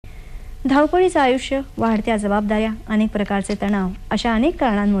धावपळीचं आयुष्य, वाढत्या जबाबदाऱ्या, अनेक प्रकारचे तणाव अशा अनेक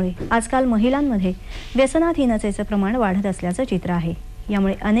कारणांमुळे आजकाल महिलांमध्ये व्यसनाधीनतेचं प्रमाण वाढत असल्याचं चित्र आहे।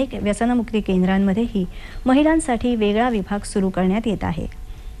 यामुळे अनेक व्यसनमुक्ती केंद्रांमध्येही महिलांसाठी वेगळा विभाग सुरू करण्यात येत आहे।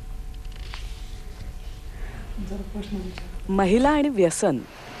 महिला आणि व्यसन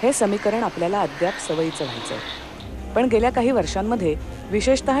हे समीकरण आपल्याला अद्याप सवयीचं व्हायचंय, पण गेल्या काही वर्षांमध्ये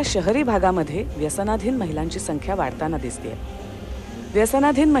विशेषतः शहरी भागामध्ये व्यसनाधीन महिलांची संख्या वाढताना दिसते।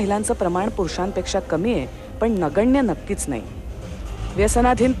 व्यसनाधीन महिलांचं प्रमाण पुरुषांपेक्षा कमी आहे, पण नगण्य नक्कीच नाही।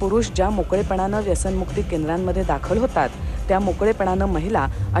 व्यसनाधीन पुरुष ज्या मोकळेपणानं व्यसनमुक्ती केंद्रांमध्ये दाखल होतात, त्या मोकळेपणानं महिला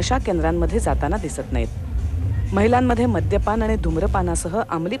अशा केंद्रांमध्ये जाताना दिसत नाहीत। महिलांमध्ये मद्यपान आणि धूम्रपानासह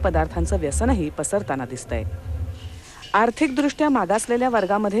अंमली पदार्थांचं व्यसनही पसरताना दिसतंय। आर्थिकदृष्ट्या मागासलेल्या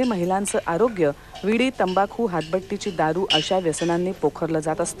वर्गामध्ये महिलांचं आरोग्य विडी, तंबाखू, हातभट्टीची दारू अशा व्यसनांनी पोखरलं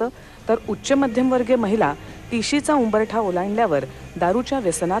जात असतं, तर उच्च मध्यमवर्गीय महिला तिशीचा उंबरठा ओलांडल्यावर दारूच्या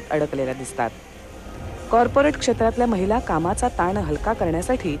व्यसनात अडकलेल्या दिसतात। कॉर्पोरेट क्षेत्रातल्या महिला कामाचा ताण हलका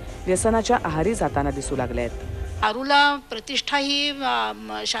करण्यासाठी व्यसनाच्या आहारी जाताना दिसू लागल्या आहेत। दारूला प्रतिष्ठा ही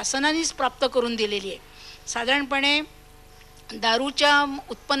शासनानेच प्राप्त करून दिलेली आहे। साधारणपणे दारूच्या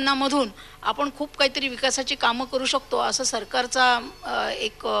उत्पन्नामधून आपण खूप काहीतरी विकासाची कामं करू शकतो असं सरकारचा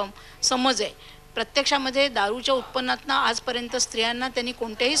एक समज आहे। प्रत्यक्षामध्ये दारूच्या उत्पन्नातनं आजपर्यंत स्त्रियांना त्यांनी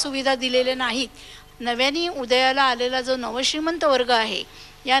कोणत्याही सुविधा दिलेल्या नाहीत। नव्याने उदयाला आलेला जो नवश्रीमंत वर्ग आहे,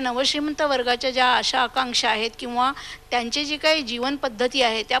 या नवश्रीमंत वर्गाच्या ज्या आशा आकांक्षा आहेत किंवा त्यांची जी काही जीवन पद्धती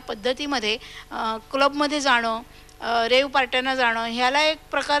आहे, त्या पद्धतीमध्ये क्लबमध्ये जाणं, रेव पार्ट्यांना जाणं ह्याला एक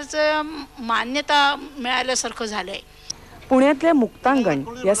प्रकारचं मान्यता मिळाल्यासारखं झालं आहे। पुण्यातल्या मुक्तांगण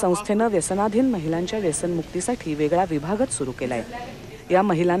या संस्थेनं व्यसनाधीन महिलांच्या व्यसनमुक्तीसाठी वेगळा विभागच सुरू केलाय। या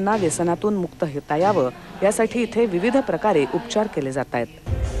महिलांना व्यसनातून मुक्त होता यावं यासाठी इथे विविध प्रकारे उपचार केले जात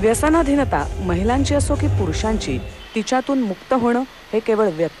आहेत। व्यसनाधीनता महिलांची असो की पुरुषांची, तिच्यातून मुक्त होणं हे केवळ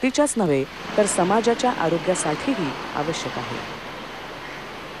व्यक्तीच्याच नव्हे तर समाजाच्या आरोग्यासाठीही आवश्यक आहे।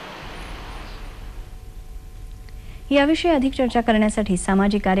 याविषयी अधिक चर्चा करण्यासाठी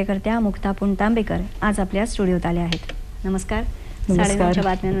सामाजिक कार्यकर्त्या मुक्ता पुंतांबेकर आज आपल्या स्टुडिओत आल्या आहेत। नमस्कार। 9:30च्या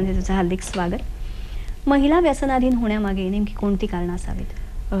बातम्यांमध्ये तुझं हार्दिक स्वागत। महिला व्यसनाधीन होण्यामागे नेमकी कोणती कारणं असावीत?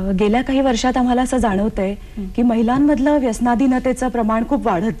 गेल्या काही वर्षात आम्हाला असं जाणवतंय की महिलांमधलं व्यसनाधीनतेचं प्रमाण खूप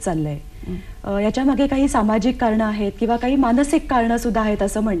वाढत चाललंय। याच्या मागे काही सामाजिक कारणं आहेत किंवा काही मानसिक कारणं सुद्धा आहेत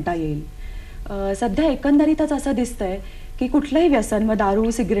असं म्हणता येईल। सध्या एकंदरीतच असं दिसतंय की कुठलंही व्यसन, मग दारू,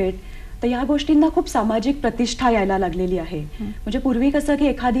 सिगरेट, तर या गोष्टींना खूप सामाजिक प्रतिष्ठा यायला लागलेली आहे। म्हणजे पूर्वी कसं की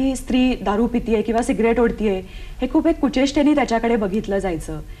एखादी स्त्री दारू पितीये किंवा सिगरेट ओढतीये हे खूप एक कुचेष्टेने त्याच्याकडे बघितलं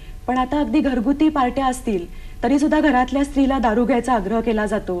जायचं, पण आता अगदी घरगुती पार्ट्या असतील तरी सुद्धा घरातल्या स्त्रीला दारू घ्यायचा आग्रह केला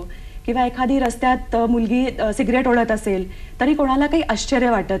जातो, किंवा एखादी रस्त्यात मुलगी सिगरेट ओढत असेल तरी कोणाला काही आश्चर्य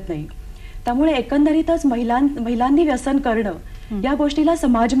वाटत नाही। त्यामुळे एकंदरीतच महिलांनी व्यसन करणं या गोष्टीला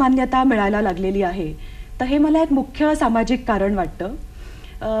समाज मान्यता मिळायला लागलेली आहे। तर हे मला एक मुख्य सामाजिक कारण वाटतं।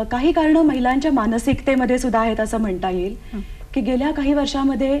 काही कारणं महिलांच्या मानसिकतेमध्ये सुद्धा आहेत असं म्हणता येईल की गेल्या काही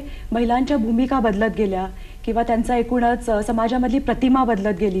वर्षामध्ये महिलांच्या भूमिका बदलत गेल्या किंवा त्यांचा एकूणच समाजामधली प्रतिमा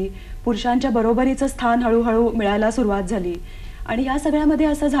बदलत गेली। पुरुषांच्या बरोबरीचं स्थान हळूहळू मिळायला सुरुवात झाली आणि या सगळ्यामध्ये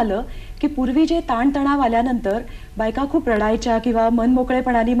असं झालं की पूर्वी जे ताणतणाव आल्यानंतर बायका खूप रडायच्या किंवा मन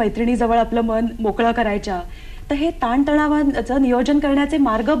मोकळेपणाने मैत्रिणीजवळ आपलं मन मोकळं करायच्या, तर हे ताणतणावाचं नियोजन करण्याचे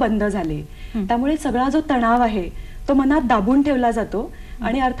मार्ग बंद झाले। त्यामुळे सगळा जो तणाव आहे तो मनात दाबून ठेवला जातो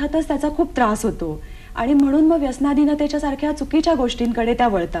आणि अर्थातच त्याचा खूप त्रास होतो आणि म्हणून मग व्यसनाधीनतेच्या सारख्या चुकीच्या गोष्टींकडे त्या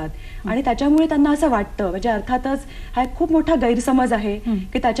वळतात आणि त्याच्यामुळे त्यांना असं वाटतं, म्हणजे अर्थातच हा एक खूप मोठा गैरसमज आहे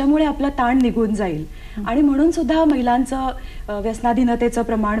की त्याच्यामुळे आपला ताण निघून जाईल आणि म्हणून सुद्धा महिलांचं व्यसनाधीनतेचं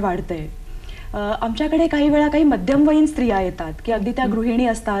प्रमाण वाढतंय। आमच्याकडे काही वेळा काही मध्यमवयीन स्त्रिया येतात की अगदी त्या गृहिणी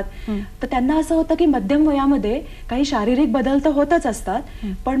असतात, तर त्यांना असं होतं की मध्यम वयामध्ये काही शारीरिक बदल तर होतच असतात,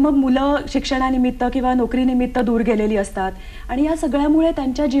 पण मग मुलं शिक्षणानिमित्त किंवा नोकरीनिमित्त दूर गेलेली असतात आणि या सगळ्यामुळे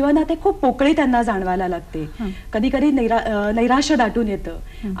त्यांच्या जीवनात एक खूप पोकळी त्यांना जाणवायला लागते, कधी कधी नैराश्य दाटून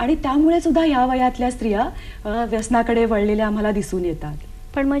येतं आणि त्यामुळे सुद्धा या वयातल्या स्त्रिया व्यसनाकडे वळलेल्या आम्हाला दिसून येतात।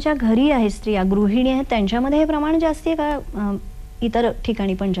 पण मग ज्या घरी आहेत स्त्रिया, गृहिणी आहेत, त्यांच्यामध्ये हे प्रमाण जास्ती आहे का इतर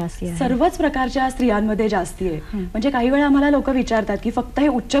ठिकाणी पण जास्ती आहे? सर्वच प्रकारच्या स्त्रियांमध्ये जास्ती आहे। म्हणजे काही वेळा आम्हाला लोक विचारतात की फक्त हे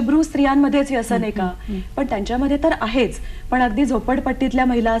उच्चभ्रू स्त्रियांमध्येच व्यसन आहे का? पण त्यांच्यामध्ये तर आहेच, पण अगदी झोपडपट्टीतल्या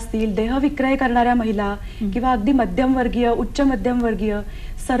महिला असतील, देहविक्रय करणाऱ्या महिला किंवा अगदी मध्यमवर्गीय, उच्च मध्यमवर्गीय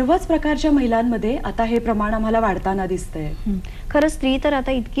सर्वच प्रकारच्या महिलांमध्ये आता हे प्रमाण आम्हाला वाढताना दिसतंय। खरं स्त्री तर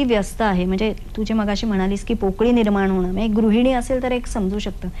आता इतकी व्यस्त आहे, म्हणजे तुझे मगाशी म्हणालीस की पोकळी निर्माण होणं, म्हणजे गृहिणी असेल तर एक समजू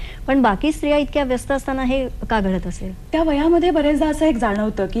शकतं, पण बाकी स्त्रिया इतक्या व्यस्त असताना हे का घडत असेल? त्या वयामध्ये बरेचदा असं एक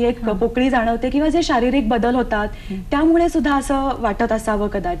जाणवतं की एक पोकळी जाणवते किंवा जे शारीरिक बदल होतात त्यामुळे सुद्धा असं वाटत असावं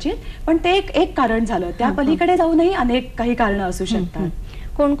कदाचित, पण ते एक कारण झालं। त्या पलीकडे जाऊनही अनेक काही कारणं असू शकतात।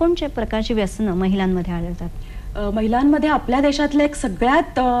 कोणकोणत्या प्रकारची व्यसनं महिलांमध्ये आढळतात? महिलांमध्ये आपल्या देशातलं एक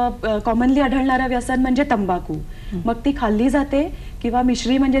सगळ्यात कॉमनली आढळणारं व्यसन म्हणजे तंबाखू. मग ती खाल्ली जाते किंवा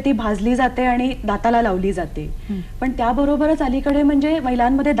मिश्री म्हणजे ती भाजली जाते आणि दाताला लावली जाते. पण त्याबरोबरच अलीकडे म्हणजे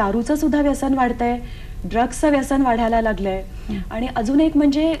महिलांमध्ये दारूचं सुद्धा व्यसन वाढतंय, ड्रग्सचं व्यसन वाढायला लागलंय आणि अजून एक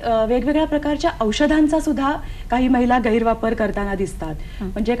म्हणजे वेगवेगळ्या प्रकारच्या औषधांचा सुद्धा काही महिला गैरवापर करताना दिसतात.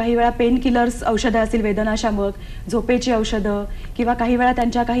 म्हणजे काही वेळा पेन किलर्स औषधं असतील, वेदनाशामक, झोपेची औषधं किंवा काही वेळा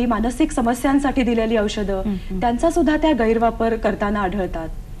त्यांच्या काही मानसिक समस्यांसाठी दिलेली औषधं, त्यांचा सुद्धा त्या गैरवापर करताना आढळतात.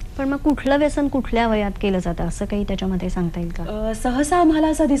 पण मग कुठलं व्यसन कुठल्या वयात केलं जातं असं काही त्याच्यामध्ये सांगता येईल का? सहसा आम्हाला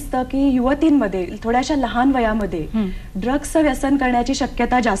असं दिसतं की युवतींमध्ये थोड्याशा लहान वयामध्ये ड्रग्सचं व्यसन करण्याची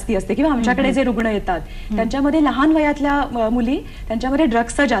शक्यता जास्ती असते किंवा आमच्याकडे जे रुग्ण येतात त्यांच्यामध्ये लहान वयातल्या मुली त्यांच्यामध्ये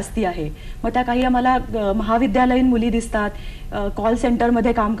ड्रग्सचं जास्ती आहे. मग त्या काही आम्हाला महाविद्यालयीन मुली दिसतात, कॉल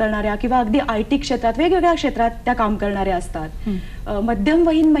सेंटरमध्ये काम करणाऱ्या किंवा अगदी IT क्षेत्रात, वेगवेगळ्या क्षेत्रात त्या काम करणाऱ्या असतात.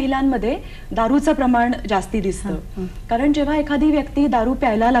 मध्यमवयीन महिलांमध्ये दारूचं प्रमाण जास्ती दिसतं. कारण जेव्हा एखादी व्यक्ती दारू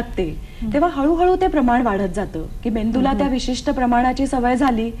प्यायला लागते तेव्हा हळूहळू ते प्रमाण वाढत जातं की मेंदूला त्या विशिष्ट प्रमाणाची सवय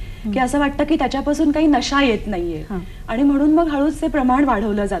झाली की असं वाटतं की त्याच्यापासून काही नशा येत नाहीये आणि म्हणून मग हळूच ते प्रमाण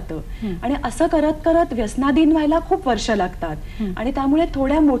वाढवलं जातं आणि असं करत करत व्यसनाधीन व्हायला खूप वर्ष लागतात आणि त्यामुळे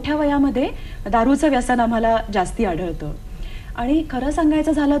थोड्या मोठ्या वयामध्ये दारूचं व्यसन आम्हाला जास्ती आढळतं. आणि खरं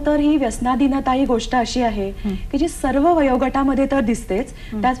सांगायचं झालं तर ही व्यसनाधीनता ही गोष्ट अशी आहे की जी सर्व वयोगटामध्ये तर दिसतेच,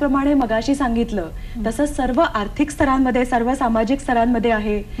 त्याचप्रमाणे मगाशी सांगितलं तसं सर्व आर्थिक स्तरांमध्ये, सर्व सामाजिक स्तरांमध्ये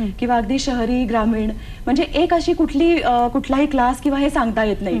आहे किंवा अगदी शहरी ग्रामीण, म्हणजे एक अशी कुठलाही क्लास किंवा हे सांगता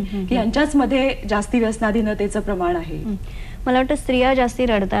येत नाही की यांच्याच मध्ये जास्ती व्यसनाधीनतेचं प्रमाण आहे. मला वाटतं स्त्रिया जास्ती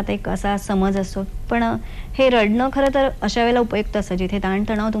रडतात एक असा समज असतो, पण हे रडणं खरं तर अशा वेळेला उपयुक्त असतं जिथे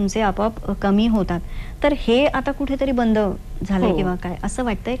ताणतणाव तुमचे आपोआप कमी होतात. तर हे आता कुठेतरी बंद झालंय किंवा काय असं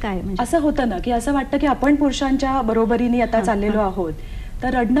वाटतंय काय? म्हणजे असं होतं ना की असं वाटतं की आपण पुरुषांच्या बरोबरीने आता चाललेलो आहोत,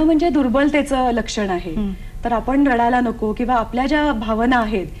 तर रडणं म्हणजे दुर्बलतेचं लक्षण आहे. तर आपण रडायला नको किंवा आपल्या ज्या भावना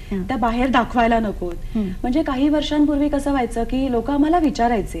आहेत त्या बाहेर दाखवायला नकोत. म्हणजे काही वर्षांपूर्वी कसं व्हायचं की लोक आम्हाला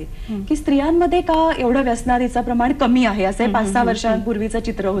विचारायचे की स्त्रियांमध्ये का एवढं व्यसनाधीचं प्रमाण कमी आहे, असे 5-6 वर्षांपूर्वीचं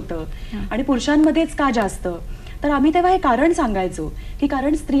चित्र होतं आणि पुरुषांमध्येच का जास्त. तर आम्ही तेव्हा हे कारण सांगायचो की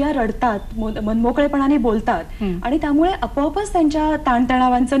कारण स्त्रिया रडतात, मनमोकळेपणाने बोलतात आणि त्यामुळे आपोआपच त्यांच्या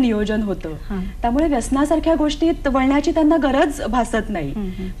ताणतणावांचं नियोजन होतं. त्यामुळे व्यसनासारख्या गोष्टीत वळण्याची त्यांना गरज भासत नाही.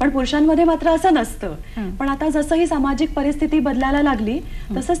 पण पुरुषांमध्ये मात्र असं नसतं. पण आता जसं ही सामाजिक परिस्थिती बदलायला लागली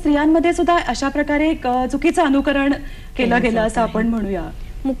तसं स्त्रियांमध्ये सुद्धा अशा प्रकारे एक चुकीचं अनुकरण केलं गेलं असं आपण म्हणूया.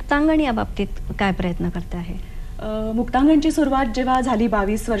 मुक्तांगण या बाबतीत काय प्रयत्न करते आहे? मुक्तांगणची सुरुवात जेव्हा झाली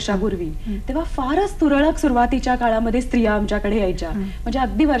 22 वर्षापूर्वी तेव्हा फारच तुरळक सुरुवातीच्या काळामध्ये स्त्रिया आमच्याकडे यायच्या. म्हणजे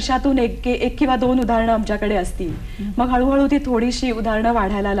अगदी वर्षातून एक किंवा 2 उदाहरणं आमच्याकडे असतील. मग हळूहळू ती थोडीशी उदाहरणं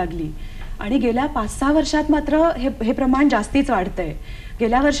वाढायला लागली आणि गेल्या 5-6 वर्षात मात्र हे प्रमाण जास्तीच वाढतंय.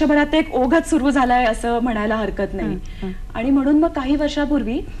 गेल्या वर्षभरात एक ओघच सुरू झालाय असं म्हणायला हरकत नाही. आणि म्हणून मग काही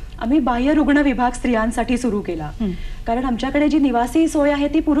वर्षापूर्वी आम्ही बाह्य रुग्ण विभाग स्त्रियांसाठी सुरू केला. कारण आमच्याकडे जी निवासी सोय आहे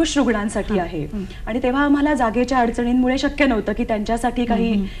ती पुरुष रुग्णांसाठी आहे आणि तेव्हा आम्हाला जागेच्या अडचणींमुळे शक्य नव्हतं की त्यांच्यासाठी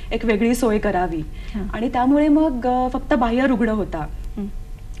काही एक वेगळी सोय करावी आणि त्यामुळे मग फक्त बाह्य रुग्ण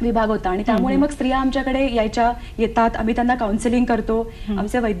विभाग होता आणि त्यामुळे मग स्त्रिया आमच्याकडे येतात. आम्ही त्यांना काउन्सिलिंग करतो.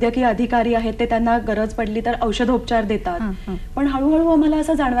 आमचे वैद्यकीय अधिकारी आहेत ते त्यांना गरज पडली तर औषधोपचार देतात. पण हळूहळू आम्हाला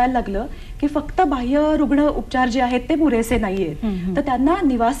असं जाणवायला लागलं की फक्त बाह्य रुग्ण उपचार जे आहेत ते पुरेसे नाहीयेत, तर त्यांना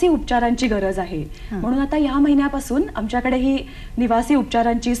निवासी उपचारांची गरज आहे. म्हणून आता या महिन्यापासून आमच्याकडे ही निवासी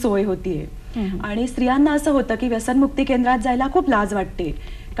उपचारांची सोय होतीये. आणि स्त्रियांना असं होतं की व्यसनमुक्ती केंद्रात जायला खूप लाज वाटते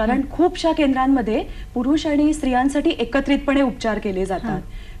कारण खूपशा केंद्रांमध्ये पुरुष आणि स्त्रियांसाठी एकत्रितपणे उपचार केले जातात.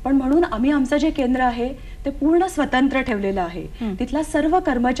 पण म्हणून आम्ही आमचं जे केंद्र आहे ते पूर्ण स्वतंत्र ठेवलेलं आहे. तिथला सर्व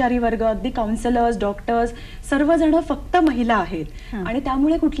कर्मचारी वर्ग, अगदी काउन्सिलर्स, डॉक्टर्स, सर्वजण फक्त महिला आहेत आणि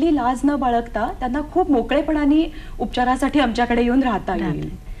त्यामुळे कुठली लाज न बाळगता त्यांना खूप मोकळेपणाने उपचारासाठी आमच्याकडे येऊन राहता येईल.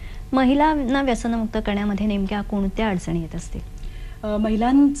 महिलांना व्यसनमुक्त करण्यामध्ये नेमक्या कोणत्या अडचणी येत असतील?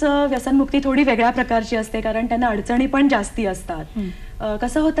 महिलांचं व्यसनमुक्ती थोडी वेगळ्या प्रकारची असते कारण त्यांना अडचणी पण जास्ती असतात.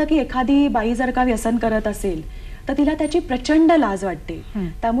 कसं होतं की एखादी बाई जर का व्यसन करत असेल तर तिला त्याची प्रचंड लाज वाटते.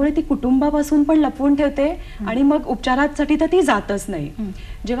 त्यामुळे ती कुटुंबापासून पण लपवून ठेवते आणि मग उपचारासाठी तर ती जातच नाही.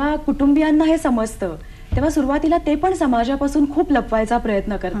 जेव्हा कुटुंबियांना हे समजतं तेव्हा सुरुवातीला ते पण समाजापासून खूप लपवायचा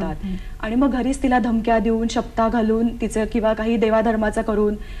प्रयत्न करतात आणि मग घरीच तिला धमक्या देऊन, शपथा घालून, तिचं किंवा काही देवाधर्माचं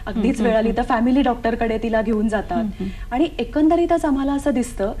करून अगदीच वेळ आली तर फॅमिली डॉक्टरकडे तिला घेऊन जातात. आणि एकंदरीतच आम्हाला असं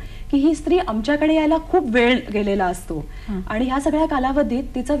दिसतं की ही स्त्री आमच्याकडे यायला खूप वेळ गेलेला असतो आणि ह्या सगळ्या कालावधीत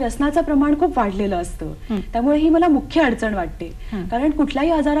तिचं व्यसनाचं प्रमाण खूप वाढलेलं असतं. त्यामुळे ही मला मुख्य अडचण वाटते. कारण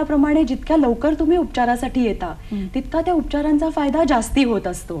कुठल्याही आजाराप्रमाणे जितक्या लवकर तुम्ही उपचारासाठी येता तितका त्या उपचारांचा फायदा जास्ती होत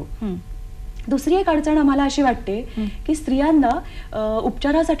असतो. दुसरी एक अडचण आम्हाला अशी वाटते की स्त्रियांना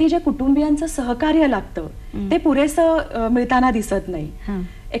उपचारासाठी जे कुटुंबियांचं सहकार्य लागतं ते पुरेसं मिळताना दिसत नाही.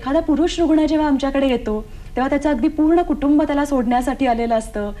 एखादा पुरुष रुग्ण जेव्हा आमच्याकडे येतो तेव्हा त्याचं अगदी पूर्ण कुटुंब त्याला सोडण्यासाठी आलेलं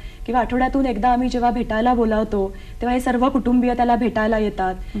असतं, किंवा आठवड्यातून एकदा आम्ही जेव्हा भेटायला बोलावतो तेव्हा हे सर्व कुटुंबीय त्याला भेटायला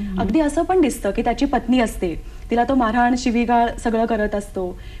येतात. अगदी असं पण दिसतं की त्याची पत्नी असते, तिला तो मारहाण शिवीगाळ सगळं करत असतो,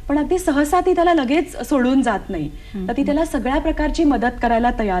 पण अगदी सहसा ती त्याला लगेच सोडून जात नाही, तर ती त्याला सगळ्या प्रकारची मदत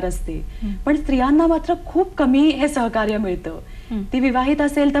करायला तयार असते. पण स्त्रियांना मात्र खूप कमी हे सहकार्य मिळतं. ती विवाहित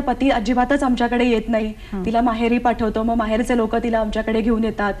असेल तर पती अजिबातच आमच्याकडे येत नाही, तिला माहेरी पाठवतो, मग माहेरचे लोक तिला आमच्याकडे घेऊन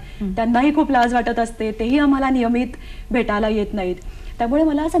येतात, त्यांनाही खूप लाज वाटत असते, तेही आम्हाला नियमित भेटायला येत नाहीत. त्यामुळे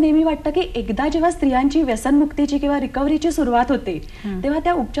मला असं नेहमी वाटतं की एकदा जेव्हा स्त्रियांची व्यसनमुक्तीची किंवा रिकव्हरीची सुरुवात होते तेव्हा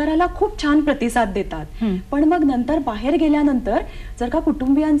त्या उपचाराला खूप छान प्रतिसाद देतात, पण मग नंतर बाहेर गेल्यानंतर जर का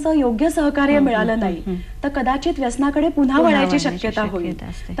कुटुंबियांचं योग्य सहकार्य मिळालं नाही तर कदाचित व्यसनाकडे पुन्हा वळायची शक्यता होईल.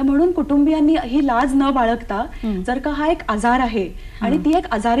 तर म्हणून कुटुंबियांनी ही लाज न बाळगता, जर का हा एक आजार आहे आणि ती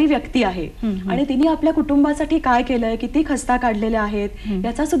एक आजारी व्यक्ती आहे आणि तिने आपल्या कुटुंबासाठी काय केलंय, किती खस्ता काढलेल्या आहेत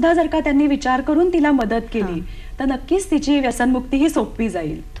याचा सुद्धा जर का त्यांनी विचार करून तिला मदत केली तर नक्कीच तिची व्यसनमुक्ती ही सोपी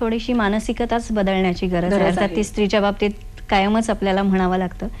जाईल. थोडीशी मानसिकताच बदलण्याची गरज आहे. अर्थात ती स्त्रीच्या बाबतीत कायमच आपल्याला म्हणावं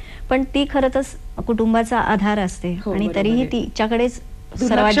लागतं, पण ती खरं तर कुटुंबाचा आधार असते आणि तरीही तिच्याकडेच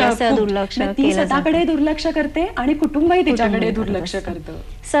सर्वात जास्त दुर्लक्ष केलं जातं. स्वतःकडे दुर्लक्ष करते आणि कुटुंबही तिच्याकडे दुर्लक्ष करतं.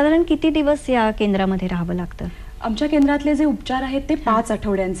 साधारण किती दिवस या केंद्रामध्ये राहावं लागतं? आमच्या केंद्रातले जे उपचार आहेत ते 5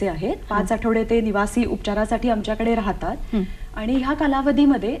 आठवड्यांचे आहेत. 5 आठवडे ते निवासी उपचारासाठी आमच्याकडे राहतात आणि ह्या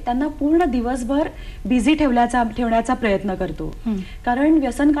कालावधीमध्ये त्यांना पूर्ण दिवसभर बिझी ठेवण्याचा प्रयत्न करतो. कारण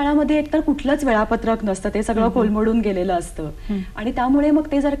व्यसन काळामध्ये एकतर कुठलंच वेळापत्रक नसतं, ते सगळं कोलमडून गेलेलं असतं आणि त्यामुळे मग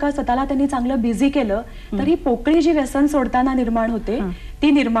ते जर का स्वतःला त्यांनी चांगलं बिझी केलं तर ही पोकळी जी व्यसन सोडताना निर्माण होते ती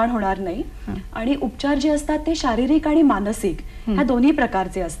निर्माण होणार नाही. आणि उपचार जे असतात ते शारीरिक आणि मानसिक ह्या दोन्ही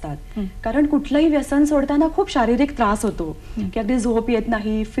प्रकारचे असतात. कारण कुठलंही व्यसन सोडताना खूप शारीरिक त्रास होतो की अगदी झोप येत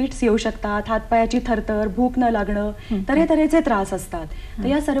नाही, फिट्स येऊ शकतात, हातपायाची थरथर, भूक न लागणं, तऱ्हेतऱ्हेचे त्रास असतात. तर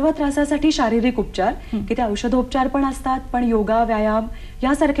या सर्व त्रासासाठी शारीरिक उपचार की ते औषधोपचार पण असतात, पण योगा, व्यायाम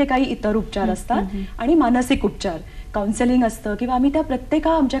यासारखे काही इतर उपचार असतात. आणि मानसिक उपचार, काउन्सिलिंग असतं, किंवा आम्ही त्या प्रत्येक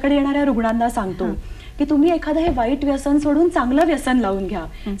आमच्याकडे येणाऱ्या रुग्णांना सांगतो की तुम्ही एखादं हे वाईट व्यसन सोडून चांगलं व्यसन लावून घ्या,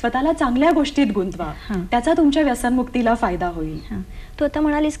 स्वतःला चांगल्या गोष्टीत गुंतवा, त्याचा तुमच्या व्यसनमुक्तीला फायदा होईल. तू आता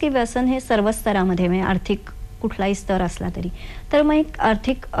म्हणालीस की व्यसन हे सर्व स्तरामध्ये, म्हणजे आर्थिक कुठलाही स्तर असला तरी, तर मग एक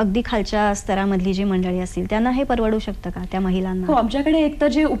आर्थिक अगदी खालच्या स्तरामधली जी मंडळी असतील त्यांना हे परवडू शकतं का त्या महिलांना? हो, आमच्याकडे एक तर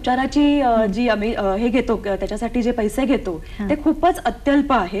जे उपचाराची जी आम्ही हे घेतो त्याच्यासाठी जे पैसे घेतो ते खूपच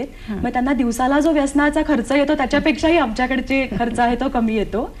अत्यल्प आहेत. मग त्यांना दिवसाला जो व्यसनाचा खर्च येतो त्याच्यापेक्षाही आमच्याकडचे खर्च आहे तो कमी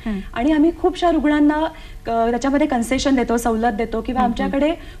येतो. आणि आम्ही खूपशा रुग्णांना त्याच्यामध्ये कन्सेशन देतो, सवलत देतो, किंवा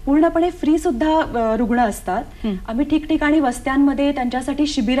आमच्याकडे पूर्णपणे फ्री सुद्धा रुग्ण असतात. आम्ही ठिकठिकाणी वस्त्यांमध्ये त्यांच्यासाठी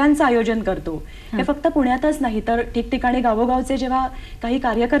शिबिरांचं आयोजन करतो. हे फक्त पुण्यातच नाही तर ठिकठिकाणी गावोगावचे जेव्हा काही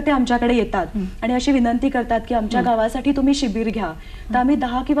कार्यकर्ते आमच्याकडे येतात आणि अशी विनंती करतात की आमच्या गावासाठी तुम्ही शिबिर घ्या, तर आम्ही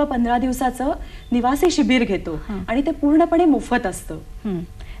 10 किंवा 15 दिवसाचं निवासी शिबिर घेतो आणि ते पूर्णपणे मोफत असतं.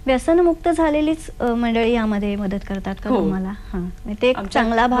 व्यसनमुक्त झालेलीच मंडळी यामध्ये मदत करतात का तुम्हाला? ते एक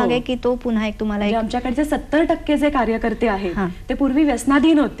चांगला भाग आहे की तो पुन्हा एक तुम्हाला आमच्याकडचे 70% जे कार्यकर्ते आहेत ते पूर्वी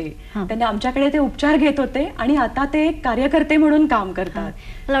व्यसनाधीन होते, त्यांनी आमच्याकडे ते उपचार घेत होते आणि आता ते कार्यकर्ते म्हणून काम करतात.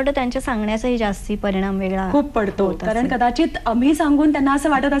 मला वाटतं त्यांच्या सांगण्याचाही जास्ती परिणाम वेगळा खूप पडतो. कारण कदाचित आम्ही सांगून त्यांना असं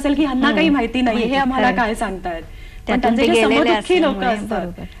वाटत असेल की ह्यांना काही माहिती नाही, हे आम्हाला काय सांगतायत, पण त्यांचे जे समोरखी लोक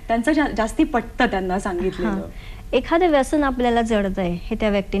असतात त्यांचं जास्ती पटतं त्यांना सांगितलेलं. एखादं व्यसन आपल्याला जडतंय हे त्या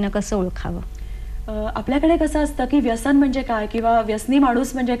व्यक्तीनं कसं ओळखावं? आपल्याकडे कसं असतं की व्यसन म्हणजे काय किंवा व्यसनी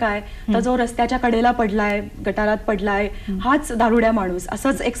माणूस म्हणजे काय, तर जो रस्त्याच्या कडेला पडलाय, गटारात पडलाय, हाच दारुड्या माणूस,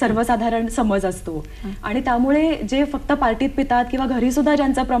 असंच एक सर्वसाधारण समज असतो. आणि त्यामुळे जे फक्त पार्टीत पितात किंवा घरी सुद्धा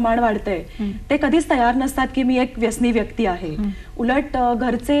ज्यांचं प्रमाण वाढतंय ते कधीच तयार नसतात की मी एक व्यसनी व्यक्ती आहे. उलट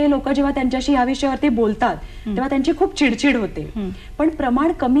घरचे लोक जेव्हा त्यांच्याशी या विषयावरती बोलतात तेव्हा त्यांची खूप चिडचिड होते. पण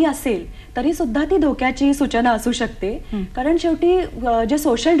प्रमाण कमी असेल तरी सुद्धा ती धोक्याची सूचना असू शकते. कारण शेवटी जे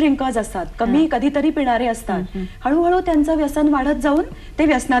सोशल ड्रिंकर्स असतात, कमी कधीतरी पिणारे असतात, हळूहळू त्यांचं व्यसन वाढत जाऊन ते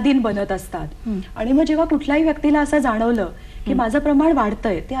व्यसनाधीन बनत असतात. आणि मग जेव्हा कुठल्याही व्यक्तीला असं जाणवलं की माझं प्रमाण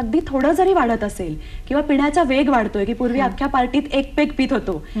वाढतंय, ते अगदी थोडं जरी वाढत असेल किंवा पिण्याचा वेग वाढतोय, की पूर्वी अख्ख्या पार्टीत एक पेग पित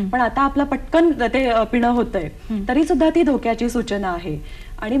होतो पण आता आपला पटकन ते पिणं होतंय, तरी सुद्धा ती धोक्याची सूचना आहे.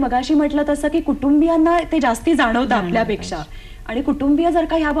 आणि मगाशी म्हटलं तसं की कुटुंबियांना ते जास्ती जाणवतं आपल्यापेक्षा, आणि कुटुंबीय जर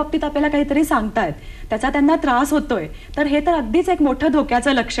का ह्या बाबतीत आपल्याला काहीतरी सांगतायत, त्याचा त्यांना त्रास होतोय, तर हे तर अगदीच एक मोठं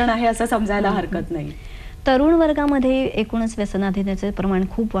धोक्याचं लक्षण आहे असं समजायला हरकत नाही. तरुण वर्गामध्ये एकूणच व्यसनाधीनतेचे प्रमाण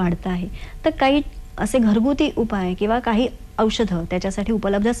खूप वाढतं आहे, तर काही असे घरगुती उपाय किंवा काही औषधं त्याच्यासाठी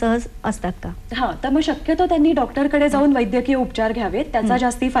उपलब्ध सहज असतात का? हा, तर मग शक्यतो त्यांनी डॉक्टरकडे जाऊन वैद्यकीय उपचार घ्यावेत, त्याचा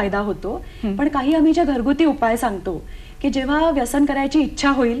जास्ती फायदा होतो. पण काही आम्ही जे घरगुती उपाय सांगतो की जेव्हा व्यसन करायची इच्छा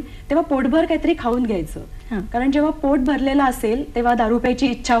होईल तेव्हा पोटभर काहीतरी खाऊन घ्यायचं. कारण जेव्हा पोट भरलेलं असेल तेव्हा दारू प्यायची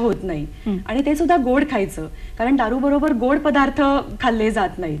इच्छा होत नाही, आणि ते सुद्धा गोड खायचं, कारण दारू बरोबर गोड पदार्थ खाल्ले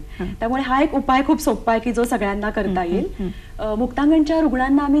जात नाहीत. त्यामुळे हा एक उपाय खूप सोपा आहे की जो सगळ्यांना करता येईल. मुक्तांगणच्या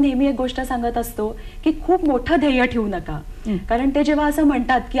रुग्णांना आम्ही नेहमी एक गोष्ट सांगत असतो की खूप मोठं ध्येय ठेवू नका, कारण ते जेव्हा असं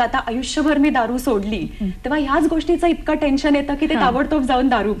म्हणतात की आता आयुष्यभर मी दारू सोडली, तेव्हा ह्याच गोष्टीचं इतकं टेन्शन येतं की ते ताबडतोब जाऊन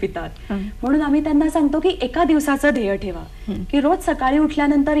दारू पितात. म्हणून आम्ही त्यांना सांगतो की एका दिवसाचं ध्येय ठेवा, की रोज सकाळी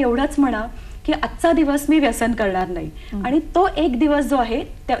उठल्यानंतर एवढंच म्हणा की आजचा दिवस मी व्यसन करणार नाही, आणि तो एक दिवस जो आहे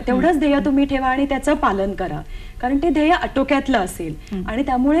तेवढंच ध्येय तुम्ही ठेवा आणि त्याचं पालन करा, कारण ते ध्येय आटोक्यातलं असेल आणि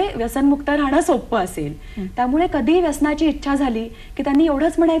त्यामुळे व्यसनमुक्त राहणं सोपं असेल. त्यामुळे कधी व्यसनाची इच्छा झाली की त्यांनी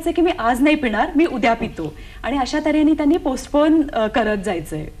एवढंच म्हणायचं की मी आज नाही पिणार, मी उद्या पितो, आणि अशा तऱ्हेने त्यांनी पोस्टपोन करत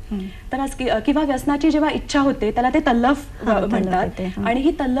जायचंय. तर किंवा व्यसनाची जेव्हा इच्छा होते त्याला ते तल्लफ म्हणतात, आणि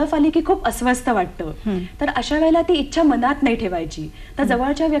ही तल्लफ आली की खूप अस्वस्थ वाटतं. तर अशा वेळेला ती इच्छा मनात नाही ठेवायची, तर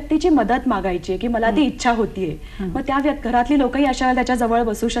जवळच्या व्यक्तीची मदत मागायची की मला ती इच्छा होतीये. मग त्या घरातली लोकही अशा वेळेला त्याच्या जवळ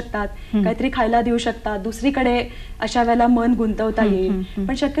बसू शकतात, काहीतरी खायला देऊ शकतात, दुसरीकडे अशा वेळेला मन गुंतवता येईल.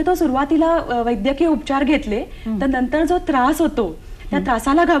 पण शक्यतो सुरुवातीला वैद्यकीय उपचार घेतले तर नंतर जो त्रास होतो त्या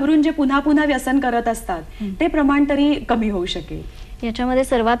त्रासाला घाबरून जे पुन्हा पुन्हा व्यसन करत असतात ते प्रमाण तरी कमी होऊ शकेल. याच्यामध्ये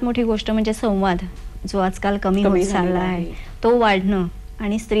सर्वात मोठी गोष्ट म्हणजे संवाद, जो आजकाल कमी होत चालला आहे, तो वाढणं,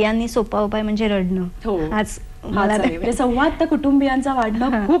 आणि स्त्रियांनी सोपा उपाय म्हणजे रडणं. आज मला म्हणजे संवाद तर कुटुंबियांचा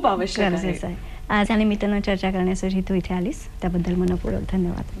वाढणं खूप आवश्यक आहे. आज या निमित्तानं चर्चा करण्यासाठी तू इथे आलीस, त्याबद्दल मनपूर्वक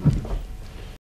धन्यवाद.